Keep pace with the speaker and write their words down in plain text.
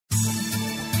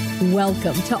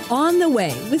Welcome to On the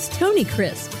Way with Tony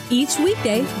Crisp. Each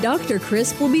weekday, Dr.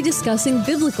 Crisp will be discussing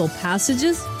biblical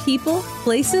passages, people,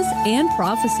 places, and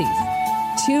prophecies.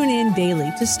 Tune in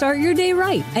daily to start your day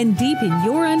right and deepen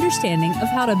your understanding of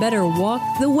how to better walk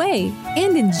the way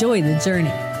and enjoy the journey.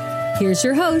 Here's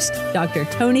your host, Dr.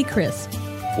 Tony Crisp.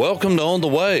 Welcome to On the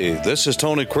Way. This is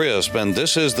Tony Crisp, and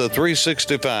this is the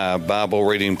 365 Bible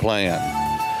Reading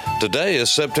Plan. Today is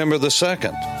September the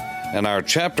 2nd, and our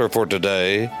chapter for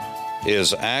today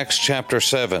is Acts chapter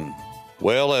 7.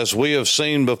 Well, as we have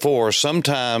seen before,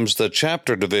 sometimes the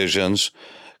chapter divisions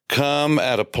come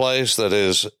at a place that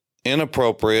is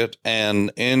inappropriate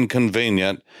and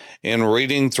inconvenient in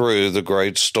reading through the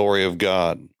great story of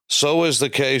God. So is the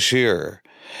case here.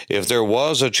 If there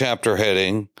was a chapter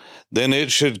heading, then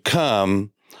it should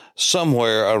come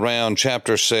somewhere around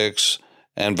chapter 6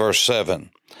 and verse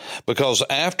 7. Because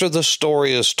after the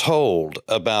story is told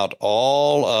about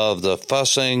all of the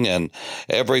fussing and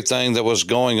everything that was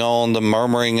going on, the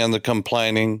murmuring and the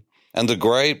complaining, and the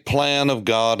great plan of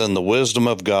God and the wisdom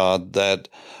of God that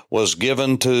was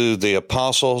given to the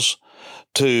apostles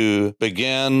to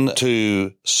begin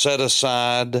to set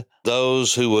aside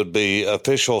those who would be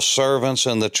official servants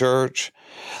in the church,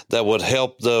 that would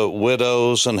help the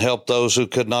widows and help those who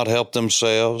could not help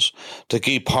themselves, to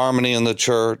keep harmony in the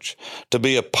church, to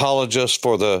be apologists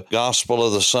for the gospel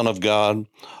of the Son of God.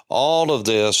 All of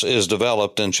this is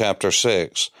developed in chapter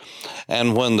 6.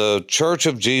 And when the church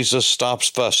of Jesus stops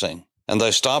fussing, and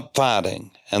they stop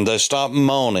fighting, and they stop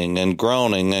moaning and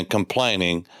groaning and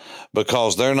complaining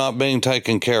because they're not being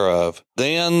taken care of,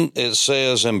 then it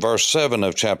says in verse 7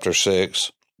 of chapter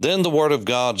 6, "Then the word of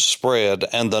God spread,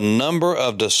 and the number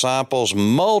of disciples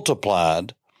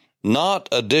multiplied," not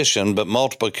addition, but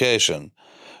multiplication,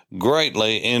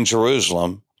 "greatly in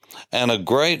Jerusalem, and a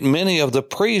great many of the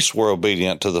priests were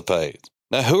obedient to the faith."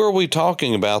 Now, who are we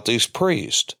talking about, these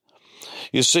priests?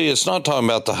 You see, it's not talking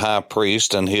about the high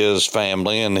priest and his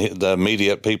family and the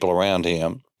immediate people around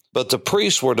him, but the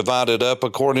priests were divided up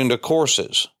according to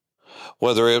courses,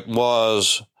 whether it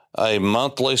was a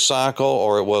monthly cycle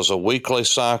or it was a weekly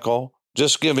cycle.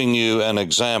 Just giving you an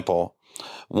example,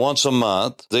 once a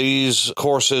month, these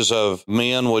courses of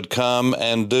men would come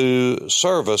and do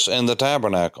service in the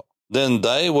tabernacle. Then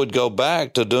they would go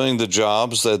back to doing the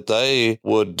jobs that they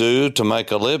would do to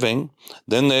make a living.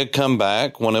 Then they'd come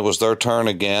back when it was their turn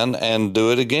again and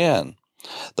do it again.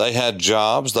 They had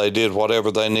jobs. They did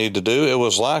whatever they needed to do. It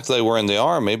was like they were in the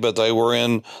army, but they were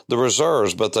in the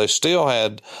reserves, but they still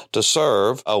had to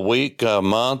serve a week, a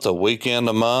month, a weekend,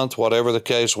 a month, whatever the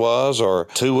case was, or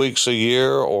 2 weeks a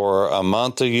year or a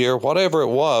month a year, whatever it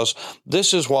was.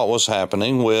 This is what was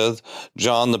happening with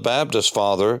John the Baptist's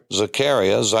father,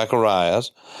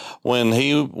 Zacharias, when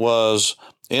he was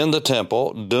in the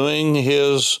temple doing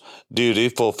his duty,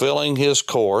 fulfilling his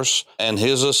course and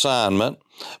his assignment.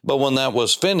 But when that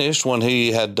was finished, when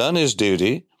he had done his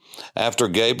duty, after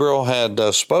Gabriel had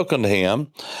spoken to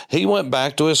him, he went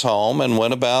back to his home and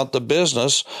went about the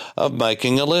business of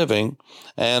making a living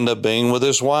and of being with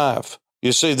his wife.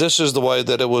 You see, this is the way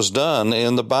that it was done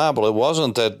in the Bible. It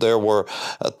wasn't that there were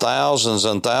thousands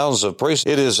and thousands of priests.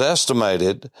 It is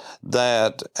estimated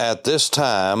that at this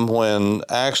time, when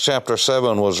Acts chapter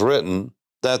 7 was written,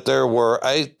 that there were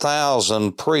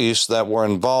 8,000 priests that were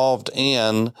involved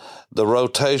in the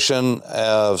rotation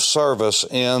of service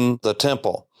in the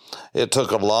temple. It took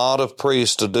a lot of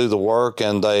priests to do the work,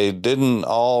 and they didn't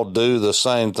all do the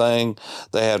same thing.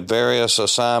 They had various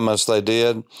assignments they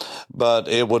did, but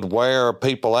it would wear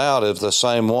people out if the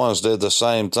same ones did the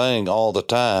same thing all the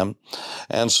time.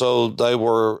 And so they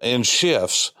were in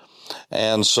shifts.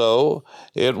 And so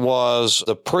it was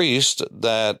the priests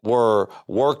that were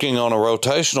working on a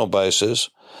rotational basis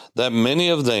that many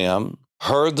of them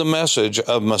heard the message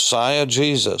of Messiah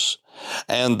Jesus,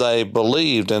 and they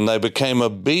believed and they became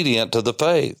obedient to the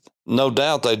faith. No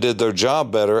doubt they did their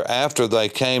job better after they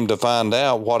came to find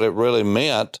out what it really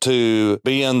meant to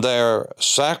be in there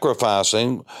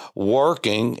sacrificing,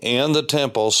 working in the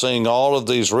temple, seeing all of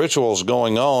these rituals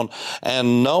going on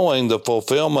and knowing the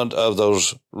fulfillment of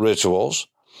those rituals.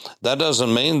 That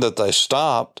doesn't mean that they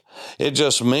stopped. It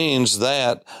just means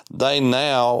that they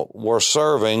now were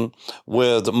serving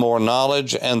with more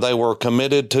knowledge and they were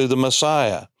committed to the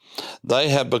Messiah. They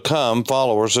have become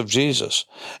followers of Jesus.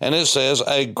 And it says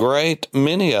a great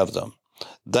many of them.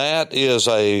 That is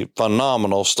a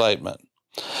phenomenal statement.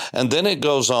 And then it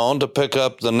goes on to pick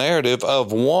up the narrative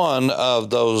of one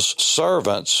of those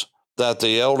servants that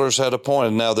the elders had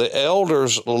appointed. Now, the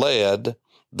elders led,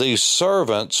 these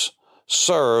servants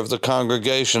serve the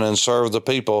congregation and serve the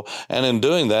people. And in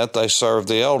doing that, they served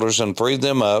the elders and freed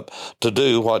them up to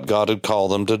do what God had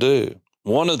called them to do.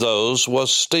 One of those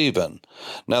was Stephen.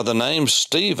 Now, the name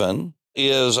Stephen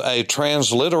is a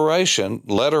transliteration,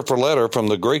 letter for letter, from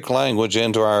the Greek language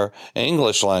into our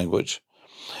English language.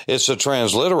 It's a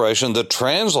transliteration. The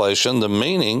translation, the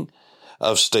meaning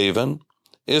of Stephen,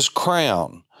 is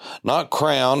crown. Not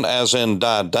crown as in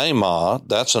diadema.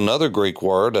 That's another Greek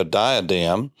word, a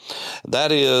diadem.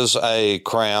 That is a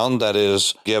crown that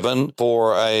is given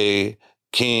for a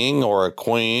king or a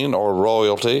queen or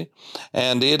royalty,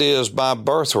 and it is by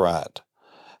birthright.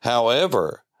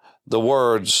 However, the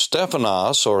word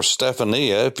Stephanos or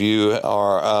Stephania, if you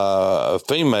are a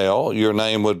female, your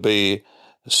name would be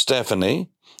Stephanie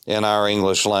in our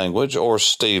English language, or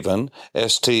Stephen,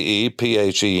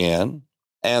 Stephen,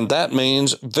 and that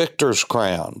means victor's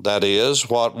crown. That is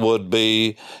what would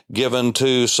be given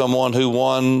to someone who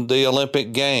won the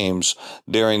Olympic Games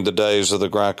during the days of the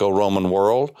Greco-Roman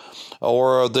world,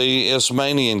 or the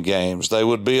Isthmian Games. They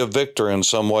would be a victor in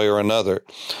some way or another.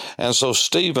 And so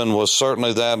Stephen was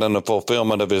certainly that in the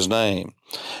fulfillment of his name.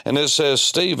 And it says,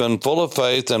 Stephen, full of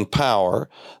faith and power.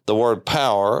 The word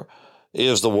power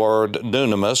is the word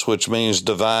dunamis, which means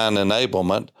divine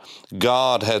enablement.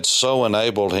 God had so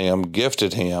enabled him,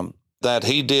 gifted him, that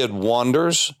he did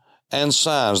wonders and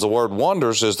signs. The word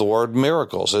wonders is the word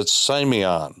miracles. It's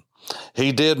semeion.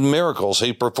 He did miracles.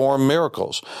 He performed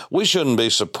miracles. We shouldn't be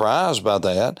surprised by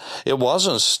that. It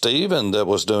wasn't Stephen that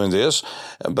was doing this,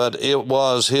 but it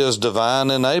was his divine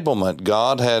enablement.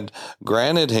 God had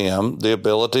granted him the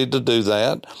ability to do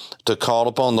that, to call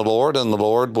upon the Lord, and the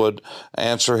Lord would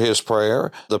answer his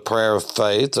prayer, the prayer of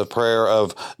faith, the prayer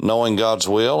of knowing God's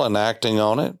will and acting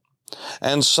on it.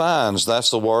 And signs,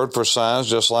 that's the word for signs,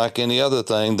 just like any other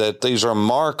thing, that these are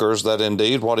markers that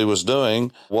indeed what he was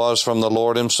doing was from the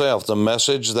Lord himself. The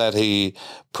message that he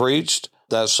preached,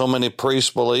 that so many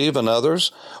priests believe and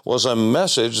others, was a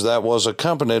message that was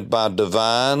accompanied by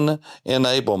divine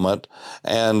enablement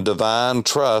and divine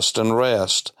trust and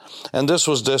rest. And this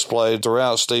was displayed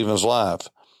throughout Stephen's life.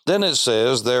 Then it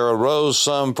says, there arose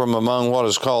some from among what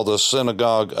is called the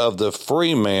synagogue of the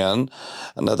free men.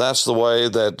 Now that's the way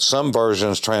that some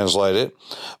versions translate it,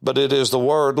 but it is the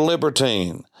word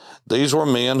libertine. These were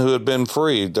men who had been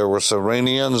freed. There were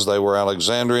Cyrenians, they were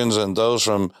Alexandrians, and those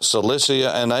from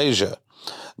Cilicia and Asia.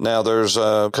 Now there's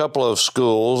a couple of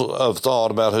schools of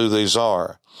thought about who these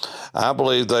are. I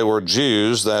believe they were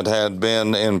Jews that had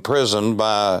been imprisoned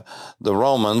by the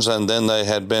Romans and then they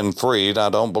had been freed. I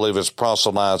don't believe it's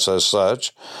proselytes as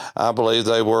such. I believe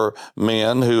they were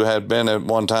men who had been at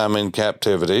one time in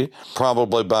captivity,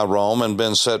 probably by Rome, and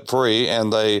been set free,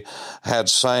 and they had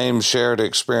same shared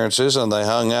experiences and they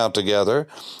hung out together.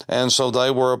 And so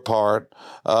they were a part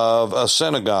of a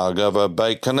synagogue, of a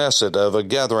Beit Knesset, of a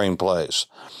gathering place.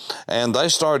 And they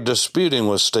started disputing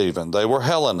with Stephen. They were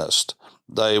Hellenists.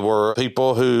 They were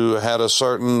people who had a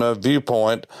certain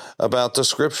viewpoint about the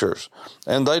scriptures,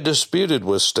 and they disputed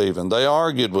with Stephen. They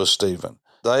argued with Stephen.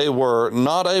 They were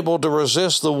not able to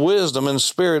resist the wisdom and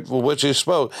spirit with which he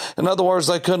spoke. In other words,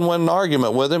 they couldn't win an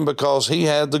argument with him because he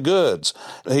had the goods.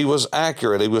 He was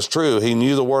accurate. He was true. He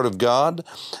knew the Word of God.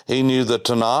 He knew the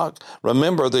Tanakh.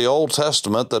 Remember, the Old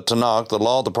Testament, the Tanakh, the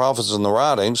Law, the Prophets, and the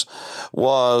Writings,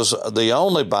 was the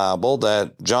only Bible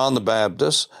that John the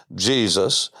Baptist,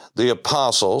 Jesus, the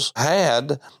apostles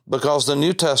had, because the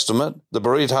New Testament, the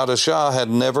Brit Hadashah,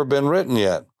 had never been written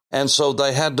yet. And so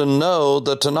they had to know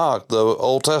the Tanakh, the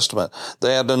Old Testament.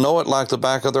 They had to know it like the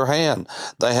back of their hand.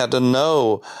 They had to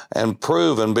know and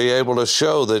prove and be able to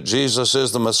show that Jesus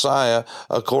is the Messiah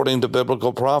according to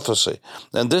biblical prophecy.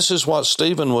 And this is what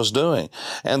Stephen was doing.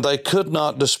 And they could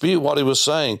not dispute what he was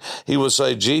saying. He would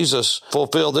say, Jesus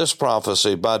fulfilled this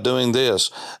prophecy by doing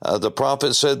this. The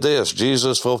prophet said this.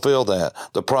 Jesus fulfilled that.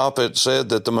 The prophet said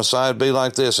that the Messiah would be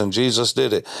like this, and Jesus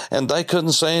did it. And they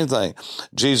couldn't say anything.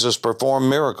 Jesus performed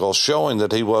miracles, showing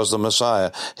that he was the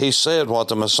Messiah. He said what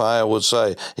the Messiah would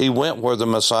say. He went where the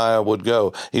Messiah would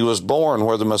go. He was born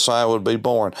where the Messiah would be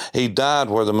born. He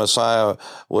died where the Messiah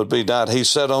would be died. He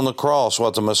said on the cross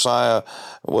what the Messiah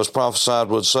was prophesied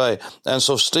would say. And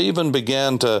so Stephen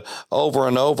began to over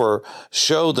and over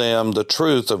show them the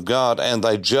truth of God, and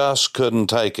they just couldn't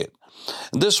take it.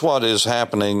 This is what is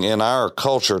happening in our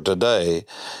culture today,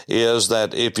 is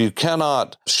that if you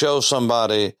cannot show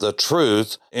somebody the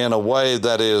truth in a way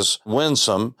that is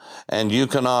winsome, and you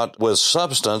cannot with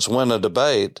substance win a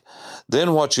debate,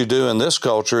 then what you do in this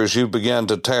culture is you begin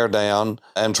to tear down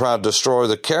and try to destroy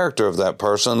the character of that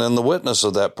person and the witness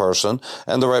of that person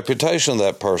and the reputation of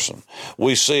that person.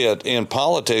 We see it in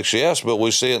politics, yes, but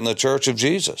we see it in the Church of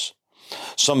Jesus.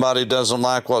 Somebody doesn't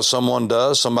like what someone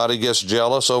does. Somebody gets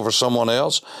jealous over someone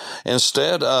else.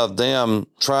 Instead of them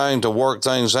trying to work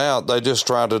things out, they just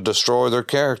try to destroy their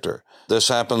character. This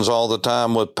happens all the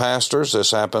time with pastors.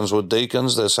 This happens with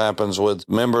deacons. This happens with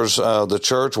members of the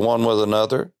church, one with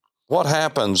another. What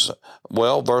happens?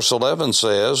 Well, verse 11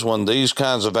 says, when these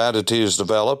kinds of attitudes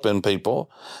develop in people,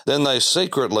 then they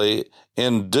secretly,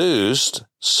 that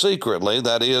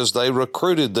is, they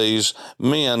recruited these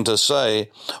men to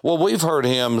say, well, we've heard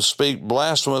him speak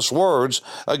blasphemous words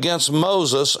against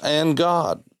Moses and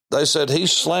God. They said he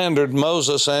slandered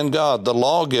Moses and God, the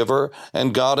lawgiver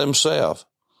and God himself.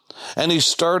 And he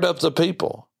stirred up the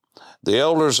people, the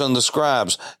elders and the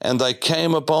scribes, and they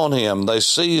came upon him. They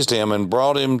seized him and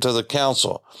brought him to the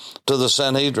council, to the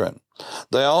Sanhedrin.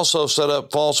 They also set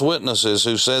up false witnesses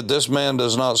who said, this man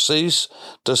does not cease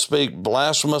to speak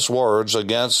blasphemous words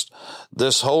against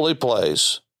this holy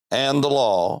place and the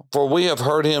law, for we have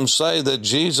heard him say that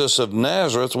Jesus of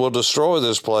Nazareth will destroy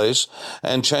this place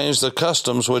and change the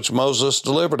customs which Moses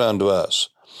delivered unto us.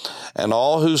 And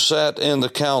all who sat in the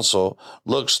council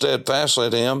looked steadfastly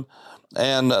at him,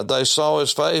 and they saw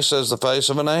his face as the face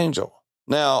of an angel.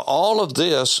 Now, all of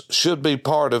this should be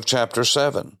part of chapter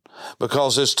 7,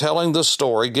 because it's telling the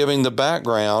story, giving the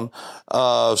background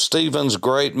of Stephen's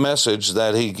great message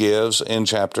that he gives in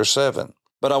chapter 7.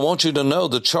 But I want you to know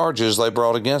the charges they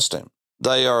brought against him.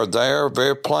 They are there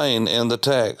very plain in the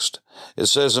text. It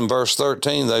says in verse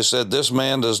 13, they said, this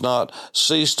man does not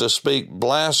cease to speak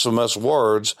blasphemous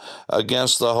words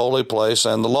against the holy place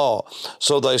and the law.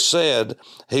 So they said,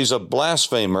 he's a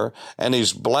blasphemer, and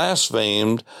he's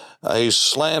blasphemed, he's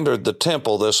slandered the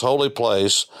temple, this holy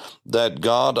place that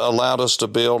God allowed us to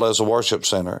build as a worship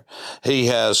center. He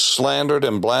has slandered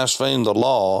and blasphemed the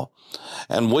law,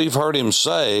 and we've heard him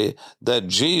say that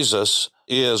Jesus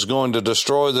is going to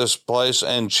destroy this place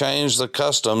and change the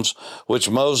customs which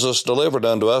Moses delivered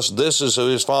unto us. This is who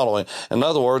he's following. In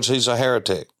other words, he's a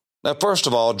heretic. Now, first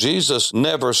of all, Jesus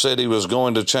never said he was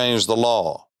going to change the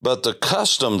law, but the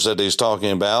customs that he's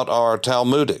talking about are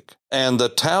Talmudic. And the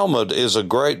Talmud is a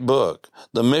great book.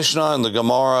 The Mishnah and the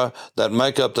Gemara that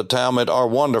make up the Talmud are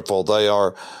wonderful.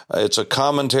 It's a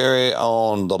commentary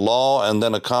on the law and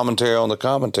then a commentary on the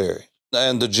commentary.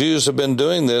 And the Jews have been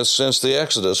doing this since the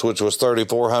Exodus, which was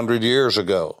 3,400 years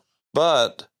ago.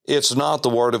 But it's not the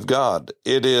Word of God.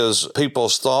 It is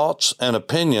people's thoughts and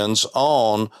opinions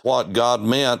on what God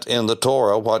meant in the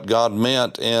Torah, what God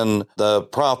meant in the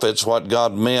prophets, what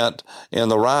God meant in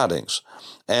the writings.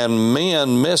 And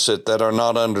men miss it that are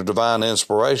not under divine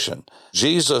inspiration.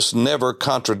 Jesus never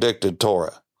contradicted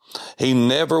Torah. He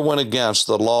never went against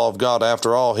the law of God.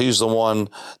 After all, he's the one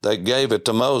that gave it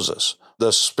to Moses.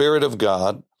 The Spirit of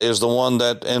God is the one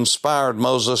that inspired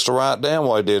Moses to write down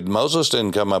what he did. Moses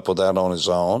didn't come up with that on his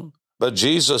own. But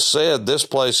Jesus said this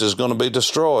place is going to be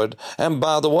destroyed. And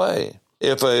by the way,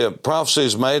 if a prophecy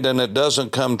is made and it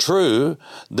doesn't come true,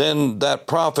 then that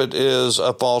prophet is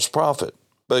a false prophet.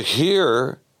 But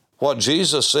here, what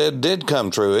Jesus said did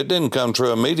come true. It didn't come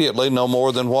true immediately, no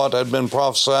more than what had been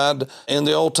prophesied in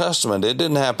the Old Testament. It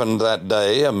didn't happen that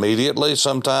day immediately,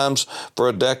 sometimes for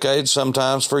a decade,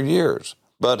 sometimes for years.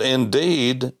 But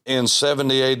indeed, in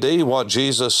 70 AD, what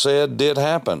Jesus said did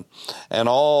happen. And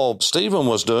all Stephen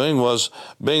was doing was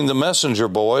being the messenger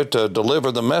boy to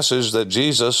deliver the message that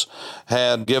Jesus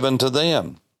had given to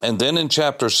them. And then in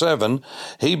chapter 7,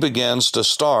 he begins to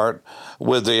start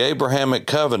with the Abrahamic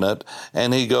covenant,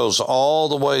 and he goes all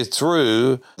the way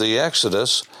through the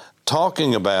Exodus,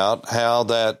 talking about how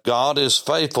that God is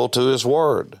faithful to his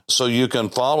word. So you can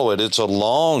follow it. It's a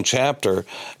long chapter,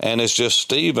 and it's just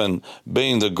Stephen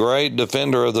being the great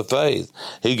defender of the faith.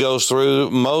 He goes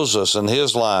through Moses and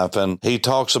his life, and he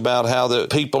talks about how the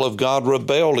people of God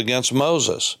rebelled against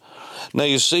Moses. Now,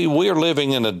 you see, we're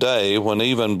living in a day when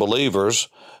even believers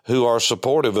who are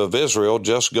supportive of Israel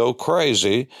just go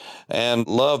crazy and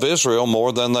love Israel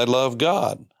more than they love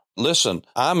God. Listen,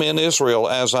 I'm in Israel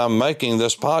as I'm making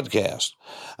this podcast.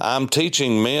 I'm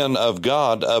teaching men of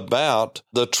God about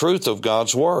the truth of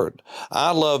God's word.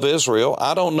 I love Israel.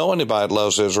 I don't know anybody that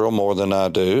loves Israel more than I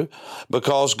do,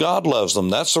 because God loves them.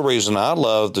 That's the reason I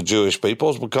love the Jewish people,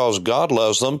 is because God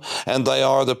loves them, and they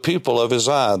are the pupil of his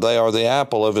eye. They are the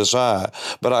apple of his eye.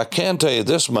 But I can tell you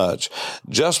this much: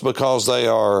 just because they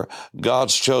are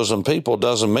God's chosen people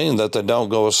doesn't mean that they don't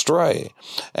go astray.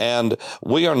 And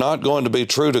we are not going to be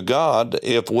true to God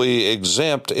if we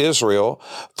exempt Israel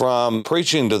from preaching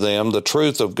preaching to them the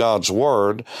truth of God's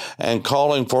word and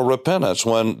calling for repentance,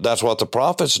 when that's what the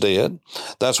prophets did.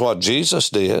 That's what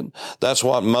Jesus did. That's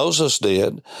what Moses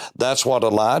did. That's what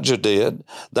Elijah did.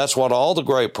 That's what all the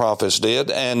great prophets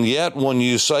did. And yet when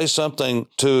you say something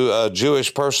to a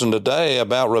Jewish person today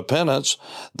about repentance,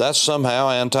 that's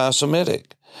somehow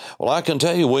anti-Semitic. Well, I can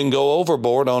tell you we can go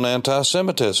overboard on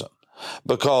anti-Semitism.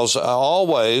 Because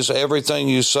always everything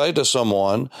you say to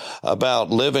someone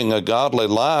about living a godly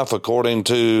life according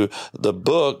to the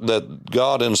book that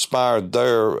God inspired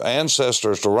their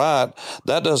ancestors to write,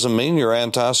 that doesn't mean you're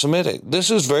anti-Semitic. This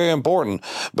is very important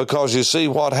because you see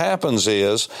what happens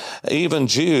is even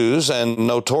Jews, and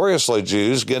notoriously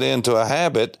Jews, get into a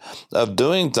habit of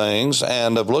doing things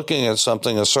and of looking at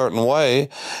something a certain way,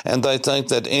 and they think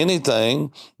that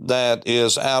anything that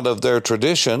is out of their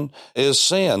tradition is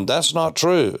sin. That's not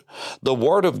true. The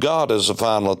Word of God is the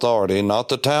final authority, not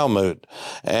the Talmud.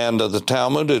 And the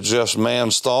Talmud is just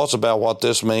man's thoughts about what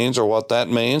this means or what that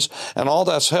means, and all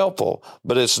that's helpful,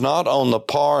 but it's not on the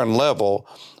par and level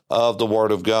of the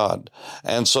Word of God.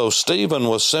 And so Stephen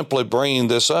was simply bringing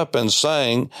this up and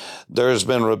saying there's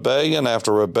been rebellion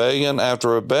after rebellion after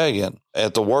rebellion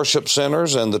at the worship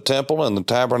centers and the temple and the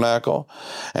tabernacle.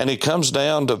 And he comes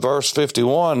down to verse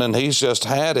 51, and he's just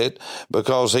had it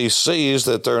because he sees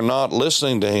that they're not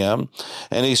listening to him.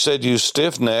 And he said, you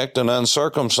stiff-necked and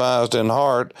uncircumcised in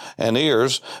heart and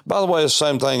ears. By the way, it's the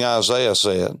same thing Isaiah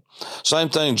said. Same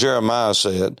thing Jeremiah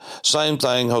said. Same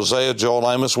thing Hosea, Joel,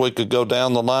 Amos. We could go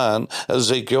down the line,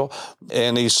 Ezekiel.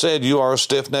 And he said, you are a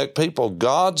stiff-necked people.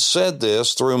 God said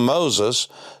this through Moses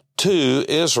to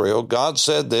Israel. God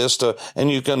said this to, and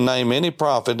you can name any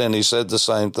prophet, and he said the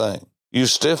same thing. You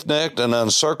stiff-necked and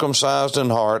uncircumcised in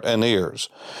heart and ears.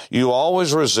 You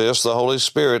always resist the Holy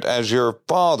Spirit as your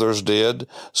fathers did,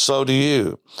 so do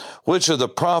you. Which of the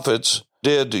prophets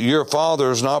did your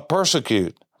fathers not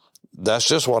persecute? That's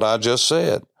just what I just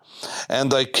said.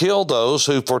 And they killed those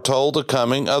who foretold the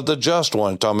coming of the just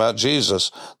one, talking about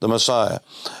Jesus, the Messiah,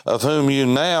 of whom you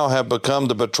now have become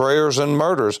the betrayers and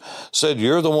murderers. Said,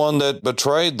 you're the one that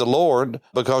betrayed the Lord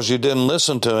because you didn't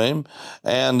listen to him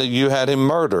and you had him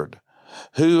murdered,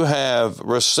 who have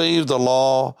received the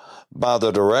law by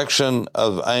the direction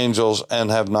of angels and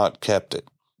have not kept it.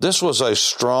 This was a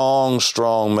strong,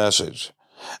 strong message.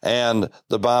 And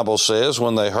the Bible says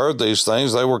when they heard these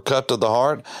things, they were cut to the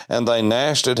heart, and they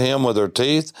gnashed at him with their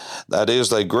teeth. That is,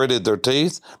 they gritted their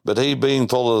teeth. But he, being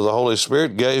full of the Holy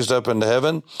Spirit, gazed up into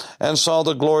heaven and saw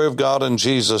the glory of God and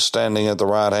Jesus standing at the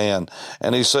right hand.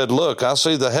 And he said, look, I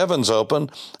see the heavens open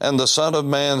and the Son of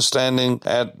Man standing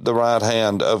at the right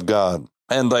hand of God.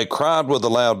 And they cried with a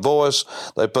loud voice.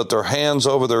 They put their hands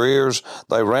over their ears.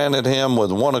 They ran at him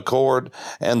with one accord,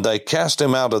 and they cast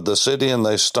him out of the city, and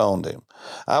they stoned him.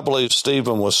 I believe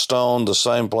Stephen was stoned the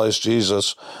same place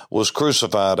Jesus was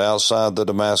crucified, outside the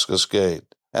Damascus gate.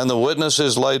 And the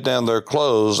witnesses laid down their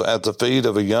clothes at the feet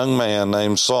of a young man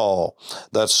named Saul.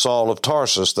 That's Saul of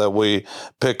Tarsus, that we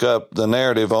pick up the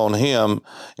narrative on him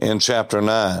in chapter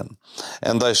 9.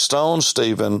 And they stoned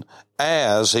Stephen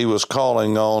as he was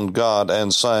calling on God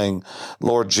and saying,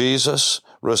 Lord Jesus,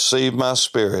 receive my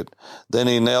spirit. Then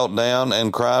he knelt down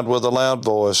and cried with a loud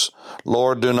voice,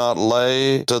 Lord, do not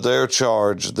lay to their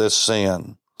charge this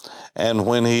sin. And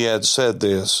when he had said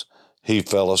this, he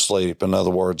fell asleep. In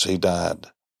other words, he died.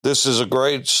 This is a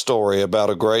great story about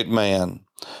a great man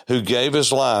who gave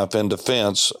his life in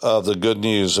defense of the good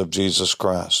news of Jesus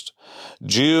Christ.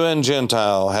 Jew and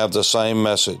Gentile have the same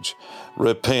message.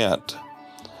 Repent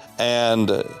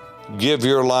and give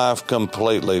your life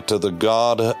completely to the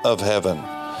God of heaven,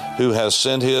 who has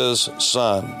sent his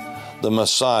Son, the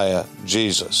Messiah,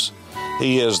 Jesus.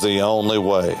 He is the only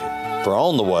way. For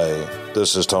On the Way,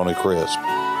 this is Tony Crisp.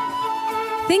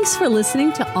 Thanks for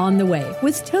listening to On the Way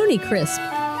with Tony Crisp.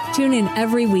 Tune in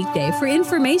every weekday for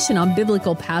information on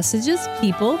biblical passages,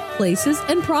 people, places,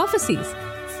 and prophecies.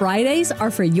 Fridays are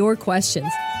for your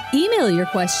questions. Email your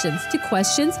questions to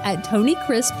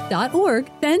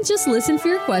questions@tonycrisp.org. Then just listen for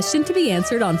your question to be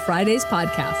answered on Friday's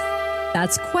podcast.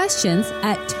 That's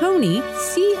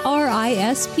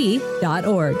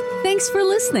questions@tonycrisp.org. Thanks for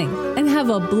listening and have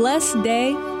a blessed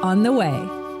day on the way.